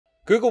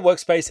Google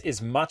Workspace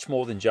is much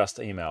more than just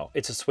email.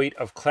 It's a suite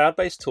of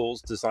cloud-based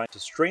tools designed to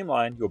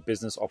streamline your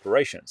business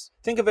operations.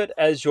 Think of it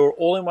as your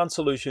all-in-one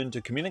solution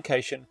to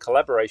communication,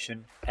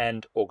 collaboration,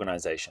 and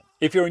organization.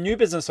 If you're a new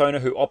business owner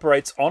who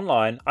operates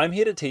online, I'm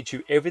here to teach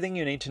you everything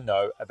you need to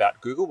know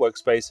about Google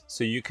Workspace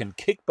so you can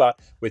kick butt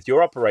with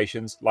your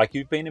operations like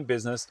you've been in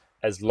business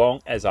as long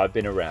as I've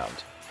been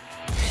around.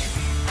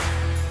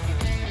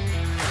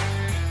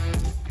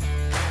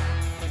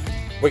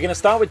 We're going to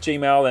start with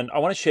Gmail, and I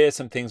want to share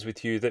some things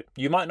with you that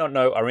you might not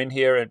know are in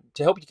here and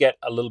to help you get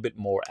a little bit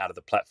more out of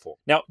the platform.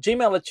 Now,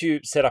 Gmail lets you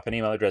set up an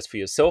email address for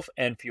yourself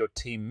and for your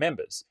team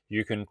members.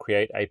 You can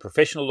create a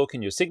professional look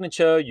in your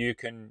signature. You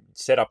can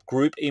set up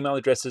group email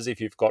addresses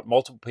if you've got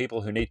multiple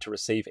people who need to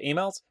receive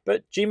emails.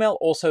 But Gmail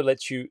also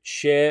lets you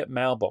share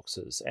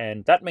mailboxes,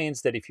 and that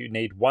means that if you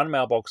need one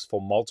mailbox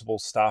for multiple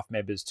staff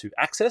members to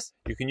access,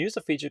 you can use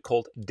a feature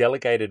called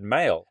delegated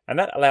mail, and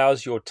that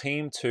allows your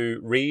team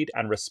to read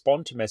and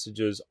respond to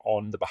messages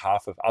on the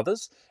behalf of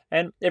others,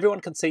 and everyone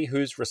can see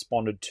who's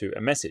responded to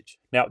a message.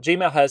 Now,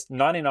 Gmail has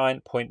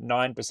 99.9%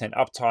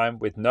 uptime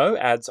with no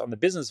ads on the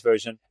business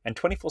version and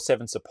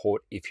 24/7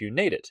 support if you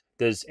need it.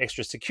 There's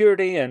extra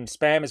security, and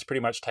spam is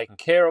pretty much taken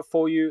care of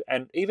for you,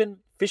 and even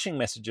phishing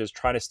messages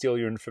trying to steal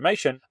your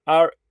information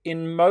are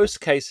in most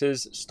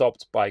cases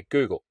stopped by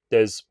Google.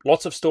 There's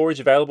lots of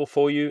storage available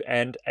for you,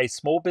 and a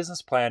small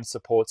business plan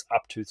supports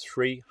up to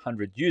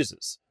 300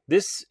 users.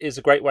 This is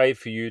a great way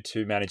for you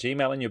to manage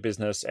email in your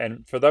business,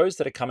 and for those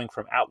that are coming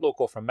from Outlook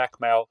or from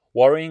Macmail,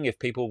 worrying if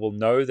people will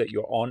know that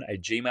you're on a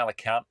Gmail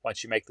account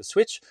once you make the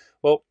switch,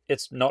 well,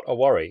 it's not a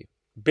worry.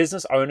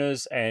 Business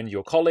owners and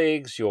your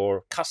colleagues,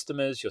 your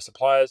customers, your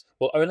suppliers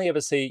will only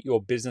ever see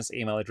your business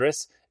email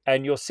address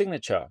and your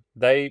signature.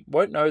 They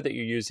won't know that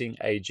you're using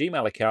a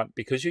Gmail account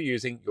because you're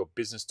using your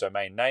business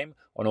domain name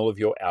on all of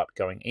your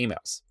outgoing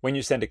emails. When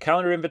you send a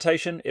calendar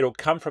invitation, it'll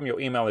come from your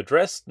email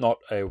address, not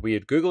a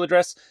weird Google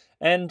address,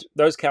 and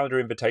those calendar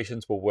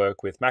invitations will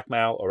work with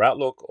Macmail or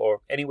Outlook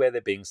or anywhere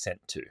they're being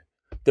sent to.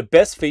 The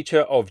best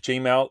feature of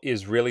Gmail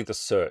is really the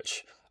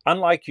search.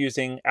 Unlike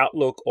using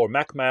Outlook or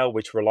Macmail,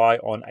 which rely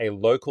on a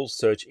local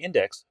search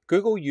index,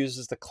 Google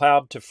uses the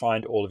cloud to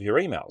find all of your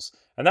emails.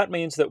 And that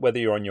means that whether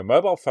you're on your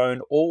mobile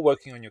phone or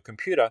working on your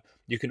computer,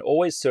 you can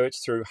always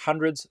search through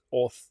hundreds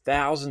or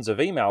thousands of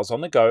emails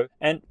on the go.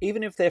 And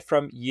even if they're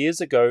from years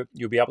ago,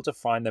 you'll be able to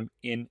find them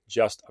in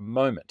just a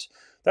moment.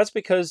 That's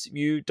because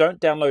you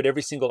don't download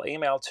every single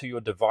email to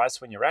your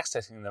device when you're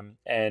accessing them.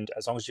 And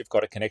as long as you've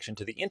got a connection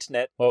to the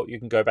internet, well, you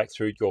can go back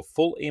through your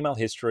full email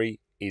history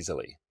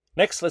easily.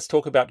 Next, let's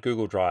talk about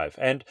Google Drive.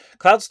 And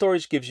cloud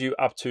storage gives you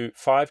up to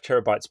 5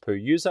 terabytes per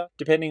user,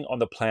 depending on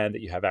the plan that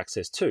you have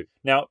access to.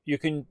 Now, you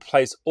can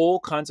place all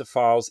kinds of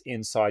files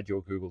inside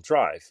your Google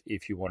Drive.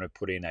 If you want to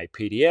put in a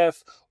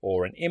PDF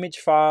or an image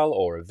file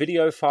or a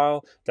video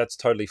file, that's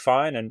totally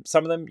fine. And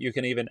some of them you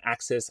can even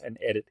access and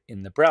edit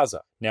in the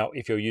browser. Now,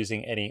 if you're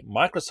using any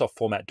Microsoft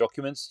format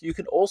documents, you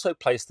can also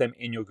place them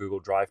in your Google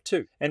Drive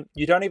too. And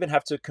you don't even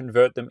have to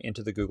convert them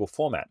into the Google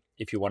format.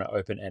 If you want to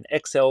open an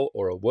Excel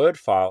or a Word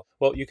file,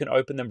 well, you can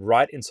open them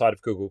right inside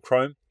of Google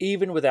Chrome,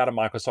 even without a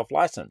Microsoft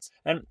license.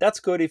 And that's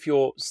good if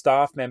your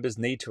staff members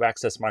need to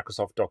access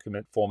Microsoft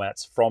document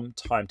formats from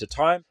time to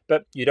time,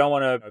 but you don't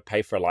want to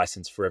pay for a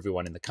license for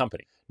everyone in the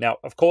company. Now,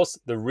 of course,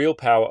 the real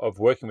power of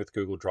working with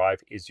Google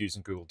Drive is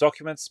using Google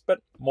Documents,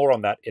 but more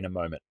on that in a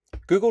moment.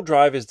 Google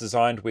Drive is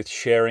designed with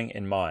sharing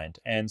in mind,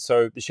 and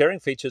so the sharing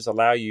features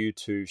allow you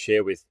to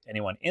share with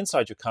anyone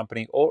inside your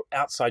company or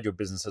outside your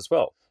business as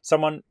well.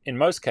 Someone, in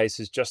most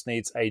cases, just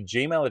needs a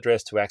Gmail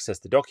address to access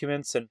the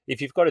documents, and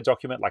if you've got a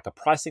document like a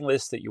pricing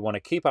list that you want to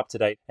keep up to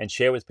date and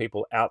share with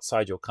people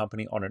outside your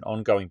company on an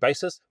ongoing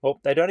basis, well,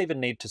 they don't even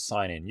need to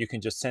sign in. You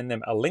can just send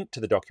them a link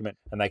to the document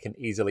and they can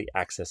easily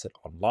access it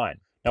online.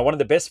 Now, one of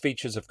the best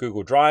features of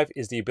Google Drive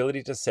is the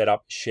ability to set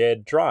up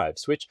shared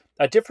drives, which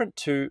are different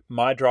to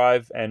My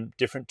Drive and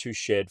different to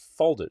shared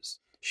folders.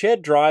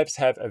 Shared drives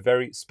have a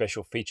very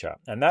special feature,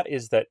 and that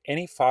is that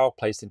any file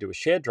placed into a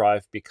shared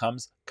drive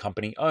becomes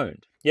company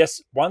owned.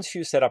 Yes, once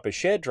you set up a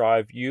shared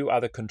drive, you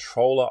are the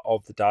controller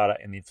of the data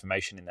and the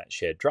information in that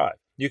shared drive.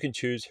 You can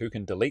choose who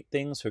can delete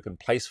things, who can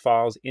place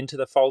files into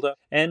the folder,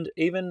 and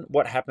even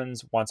what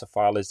happens once a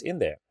file is in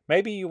there.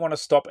 Maybe you want to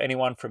stop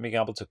anyone from being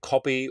able to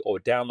copy or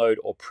download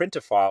or print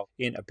a file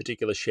in a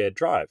particular shared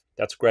drive.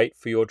 That's great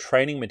for your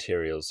training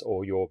materials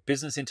or your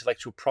business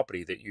intellectual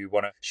property that you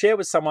want to share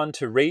with someone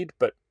to read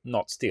but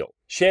not steal.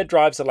 Shared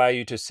drives allow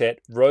you to set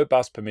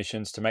robust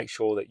permissions to make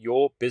sure that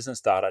your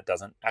business data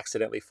doesn't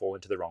accidentally fall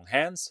into the wrong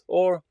hands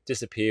or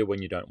disappear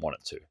when you don't want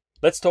it to.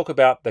 Let's talk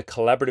about the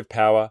collaborative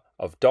power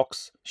of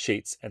docs,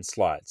 sheets, and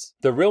slides.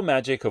 The real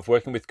magic of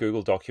working with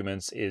Google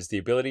Documents is the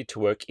ability to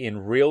work in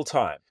real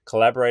time,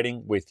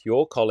 collaborating with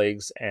your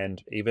colleagues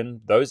and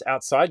even those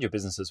outside your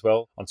business as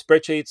well on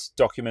spreadsheets,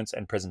 documents,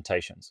 and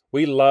presentations.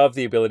 We love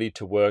the ability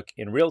to work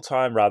in real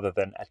time rather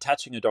than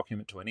attaching a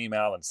document to an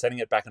email and sending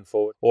it back and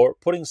forth, or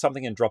putting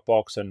something in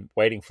Dropbox and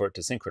waiting for it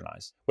to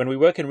synchronize. When we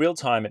work in real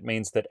time, it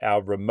means that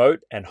our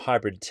remote and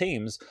hybrid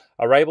teams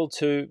are able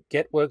to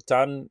get work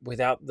done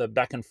without the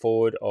back and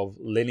forward of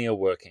linear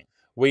working.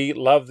 We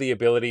love the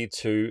ability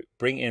to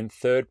bring in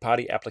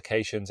third-party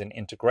applications and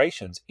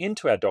integrations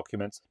into our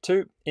documents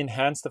to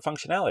enhance the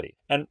functionality.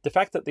 And the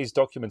fact that these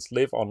documents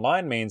live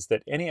online means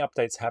that any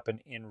updates happen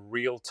in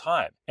real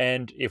time.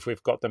 And if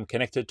we've got them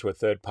connected to a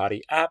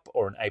third-party app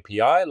or an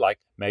API, like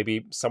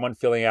maybe someone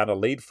filling out a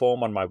lead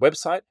form on my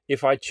website,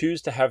 if I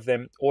choose to have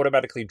them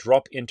automatically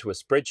drop into a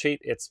spreadsheet,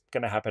 it's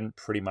going to happen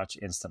pretty much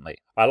instantly.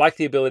 I like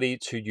the ability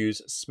to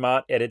use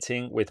smart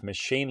editing with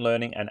machine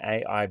learning and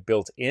AI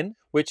built in,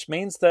 which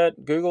means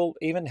that Google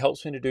even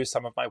helps me to do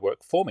some of my work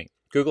for me.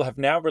 Google have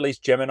now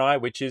released Gemini,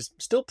 which is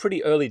still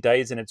pretty early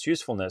days in its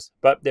usefulness,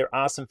 but there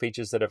are some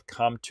features that have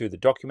come to the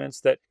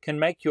documents that can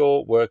make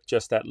your work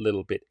just that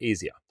little bit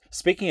easier.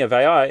 Speaking of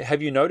AI,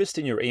 have you noticed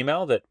in your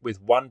email that with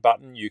one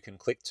button you can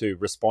click to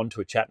respond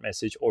to a chat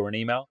message or an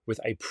email with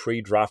a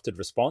pre-drafted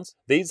response?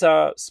 These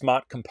are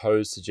smart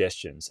composed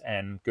suggestions,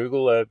 and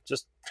Google are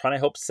just trying to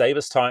help save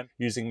us time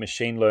using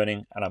machine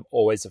learning, and I'm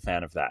always a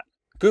fan of that.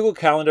 Google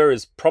Calendar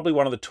is probably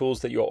one of the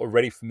tools that you're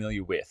already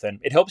familiar with, and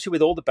it helps you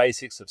with all the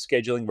basics of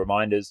scheduling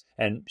reminders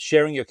and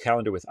sharing your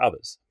calendar with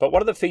others. But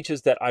one of the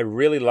features that I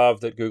really love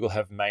that Google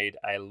have made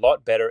a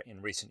lot better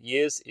in recent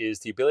years is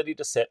the ability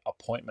to set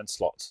appointment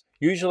slots.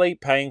 Usually,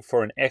 paying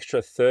for an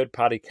extra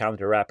third-party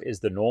calendar app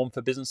is the norm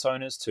for business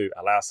owners to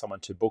allow someone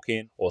to book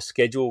in or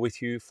schedule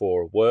with you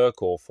for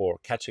work or for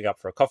catching up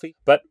for a coffee.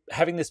 But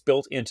having this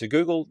built into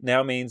Google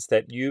now means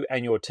that you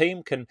and your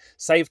team can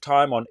save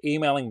time on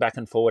emailing back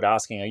and forward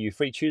asking, are you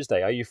free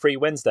Tuesday? Are you free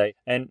Wednesday?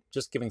 And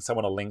just giving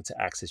someone a link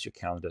to access your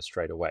calendar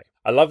straight away.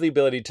 I love the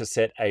ability to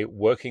set a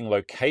working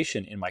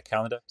location in my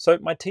calendar so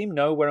my team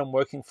know where I'm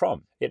working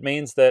from. It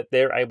means that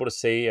they're able to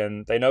see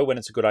and they know when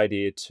it's a good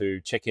idea to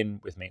check in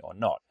with me or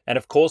not. And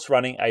of course,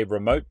 running a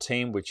remote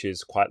team, which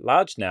is quite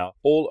large now,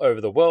 all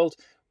over the world,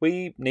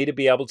 we need to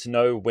be able to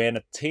know when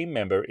a team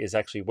member is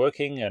actually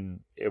working and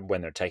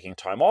when they're taking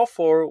time off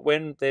or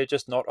when they're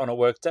just not on a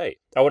work day.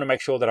 I want to make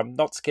sure that I'm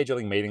not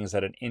scheduling meetings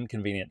at an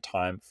inconvenient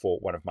time for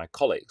one of my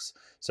colleagues.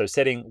 So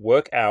setting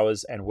work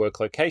hours and work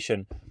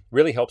location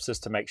really helps us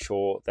to make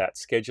sure that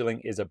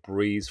scheduling is a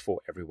breeze for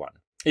everyone.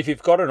 If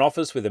you've got an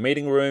office with a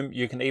meeting room,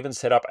 you can even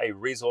set up a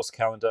resource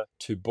calendar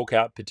to book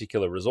out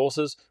particular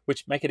resources,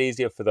 which make it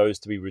easier for those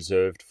to be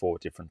reserved for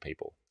different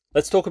people.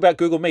 Let's talk about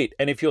Google Meet.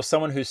 And if you're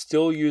someone who's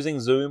still using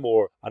Zoom,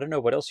 or I don't know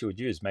what else you would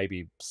use,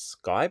 maybe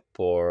Skype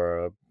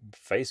or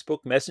Facebook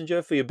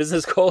Messenger for your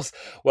business calls,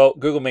 well,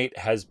 Google Meet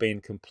has been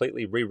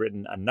completely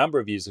rewritten a number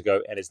of years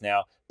ago and is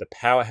now the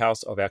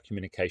powerhouse of our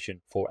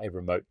communication for a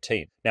remote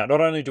team. Now, not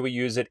only do we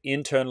use it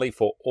internally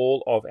for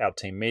all of our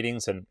team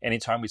meetings, and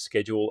anytime we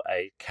schedule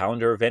a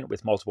calendar event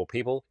with multiple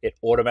people, it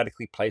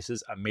automatically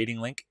places a meeting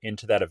link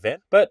into that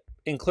event, but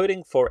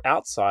including for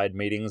outside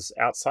meetings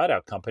outside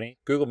our company,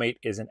 Google Meet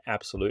is an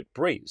absolute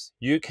breeze.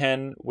 You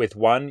can, with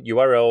one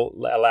URL,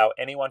 allow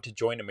anyone to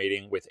join a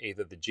meeting with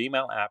either the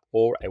Gmail app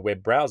or a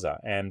web browser,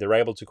 and they're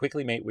able to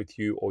quickly meet with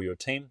you or your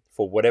team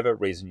for whatever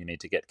reason you need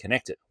to get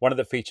connected. One of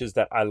the features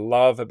that I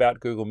love about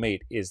Google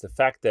Meet is the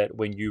fact that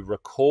when you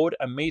record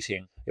a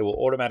meeting, it will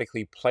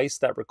automatically place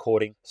that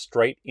recording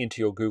straight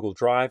into your Google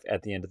Drive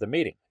at the end of the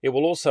meeting. It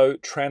will also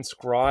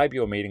transcribe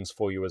your meetings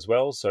for you as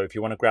well. So if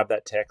you want to grab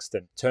that text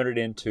and turn it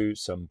into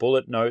some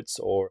bullet notes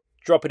or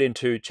drop it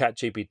into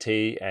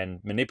ChatGPT and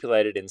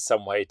manipulate it in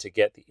some way to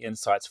get the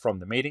insights from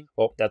the meeting,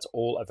 well, that's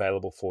all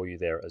available for you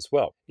there as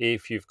well.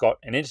 If you've got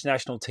an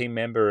international team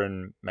member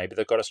and maybe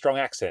they've got a strong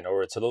accent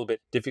or it's a little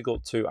bit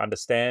difficult to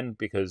understand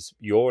because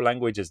your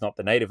language is not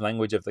the native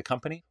language of the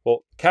company, well,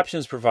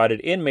 captions provided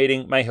in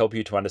meeting may help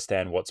you to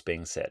understand what's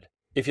being said.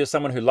 If you're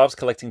someone who loves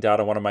collecting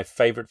data, one of my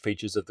favorite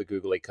features of the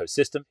Google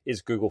ecosystem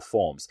is Google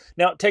Forms.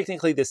 Now,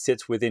 technically this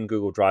sits within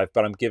Google Drive,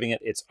 but I'm giving it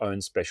its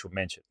own special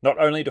mention. Not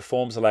only do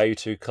forms allow you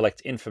to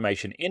collect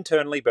information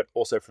internally, but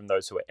also from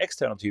those who are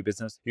external to your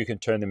business, you can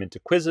turn them into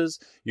quizzes,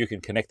 you can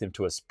connect them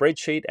to a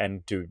spreadsheet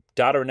and do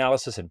data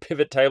analysis and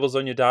pivot tables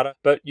on your data,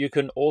 but you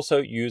can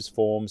also use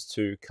forms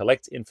to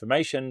collect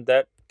information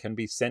that can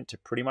be sent to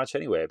pretty much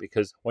anywhere,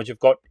 because once you've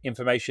got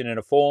information in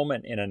a form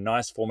and in a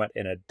nice format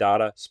in a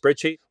data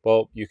spreadsheet,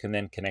 well, you can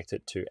then connect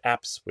it to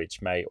apps, which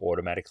may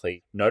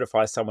automatically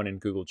notify someone in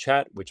Google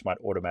Chat, which might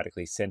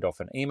automatically send off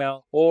an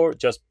email, or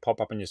just pop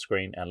up on your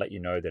screen and let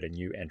you know that a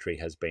new entry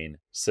has been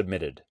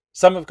submitted.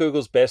 Some of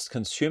Google's best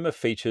consumer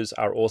features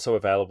are also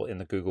available in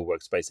the Google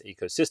Workspace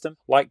ecosystem,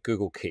 like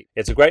Google Keep.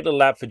 It's a great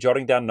little app for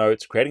jotting down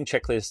notes, creating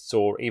checklists,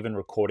 or even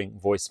recording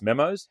voice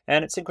memos,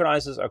 and it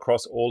synchronizes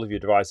across all of your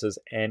devices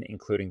and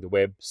including the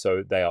web,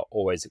 so they are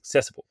always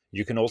accessible.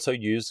 You can also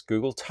use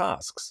Google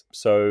Tasks.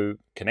 So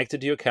connected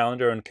to your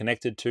calendar and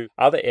connected to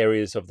other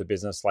areas of the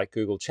business like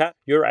Google Chat,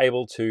 you're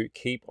able to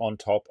keep on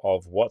top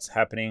of what's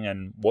happening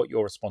and what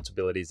your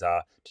responsibilities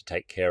are to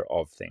take care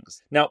of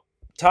things. Now,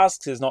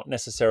 Tasks is not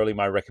necessarily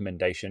my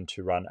recommendation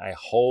to run a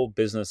whole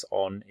business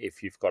on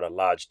if you've got a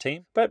large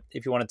team, but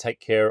if you want to take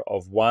care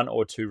of one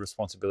or two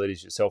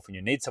responsibilities yourself and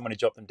you need someone to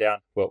jot them down,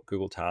 well,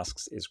 Google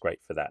Tasks is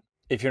great for that.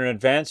 If you're an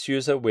advanced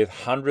user with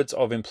hundreds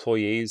of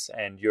employees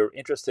and you're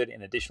interested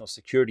in additional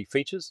security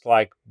features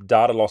like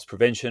data loss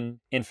prevention,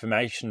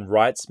 information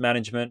rights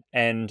management,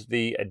 and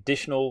the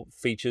additional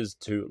features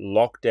to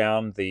lock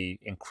down the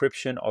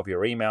encryption of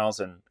your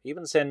emails and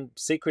even send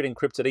secret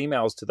encrypted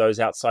emails to those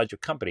outside your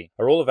company,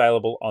 are all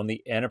available on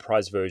the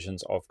enterprise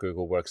versions of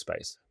Google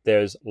Workspace.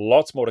 There's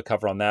lots more to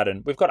cover on that,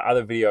 and we've got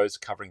other videos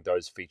covering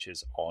those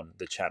features on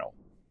the channel.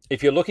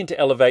 If you're looking to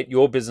elevate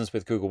your business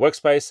with Google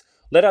Workspace,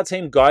 let our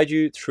team guide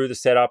you through the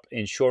setup,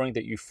 ensuring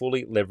that you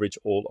fully leverage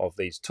all of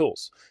these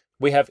tools.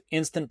 We have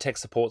instant tech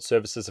support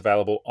services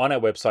available on our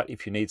website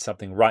if you need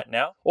something right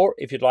now, or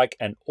if you'd like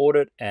an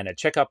audit and a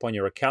checkup on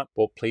your account,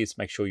 well, please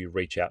make sure you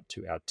reach out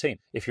to our team.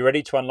 If you're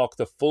ready to unlock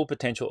the full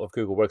potential of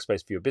Google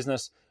Workspace for your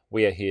business,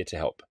 we are here to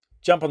help.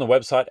 Jump on the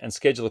website and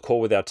schedule a call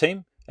with our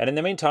team. And in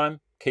the meantime,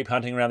 keep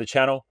hunting around the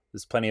channel.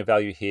 There's plenty of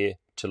value here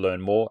to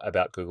learn more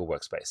about Google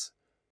Workspace.